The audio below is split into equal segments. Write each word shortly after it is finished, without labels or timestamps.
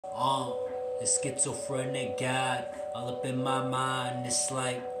Uh, it's schizophrenic God all up in my mind. It's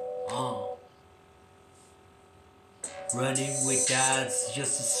like, uh, running with gods,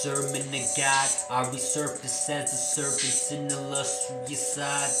 just a sermon to God. I resurface as the serpents in illustrious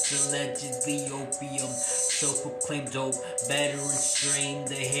odds. Allegedly opium, self-proclaimed dope, veteran strain,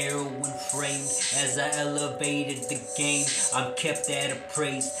 the heroin framed. As I elevated the game, I'm kept at a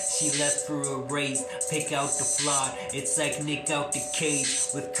praise. She left for a race, pick out the flaw. It's like Nick out the cage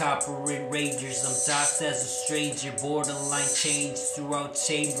with copper and ragers. I'm doxed as a stranger, borderline change throughout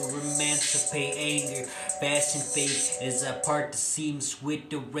chamber, emancipate anger, fashion fake. As I part the seams with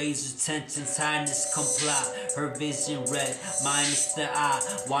the razor, tensions, highness comply. Her vision red, minus the eye.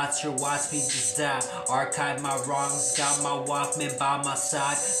 Watch her, watch me just die. Archive my wrongs, got my Walkman by my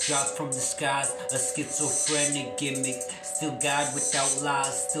side. Drop from the skies, a schizophrenic gimmick. Still God without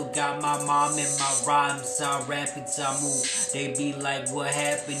lies, still got my mom in my rhymes. I rapids, I move. They be like, what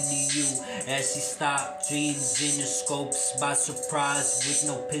happened to you? As she stopped, dreams in her scopes by surprise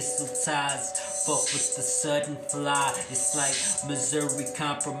with no pistol ties. Fuck with the sudden fly. It's like Missouri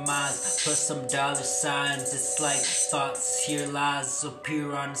Compromise plus some dollar signs. It's like thoughts here lies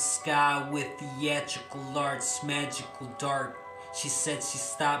appear on the sky with theatrical arts, magical dark. She said she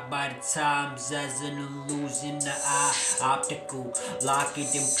stopped by the times as an illusion, the eye optical, lock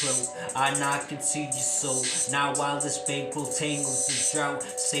it and float. I knock into your soul. Now while this bankroll tangles the drought,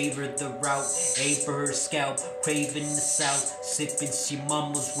 savor the route, aim for her scalp, craving the south, sipping she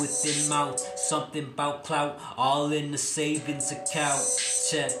mumbles within mouth. Something about clout, all in the savings account.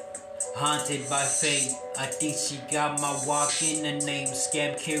 Check. Haunted by fate, I think she got my walk in the name.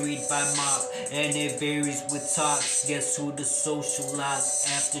 Scam carried by mob, and it varies with talks. Guess who the socialize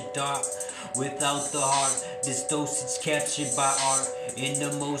after dark? Without the heart, this dosage captured by art. In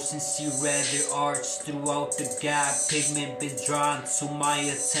the motion she rather arch throughout the gap. Pigment been drawn to my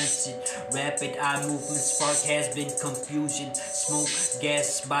attention. Rapid eye movement spark has been confusion. Smoke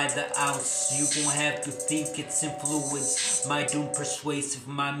gas by the ounce. You gon' have to think it's influence. My doom persuasive,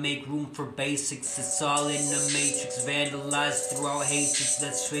 my make room for basics. It's all in the matrix, vandalized throughout hatreds.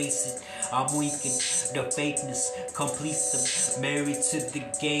 Let's face it, I'm weakened. The fakeness completes them. Married to the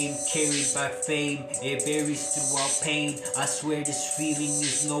game, carried by fame. It varies throughout pain. I swear this feeling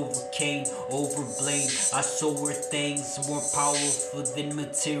is Novocaine over blame. I show her things more powerful than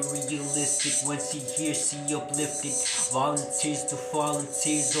materialistic. When she hears, she uplifted. Volunteers to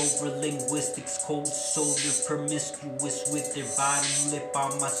volunteers over linguistics. Cold shoulder, promiscuous with their bottom lip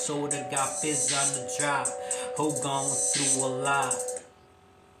on my soda. Got fizz on the drop. Ho gone through a lot.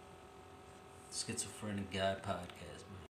 Schizophrenic God Podcast.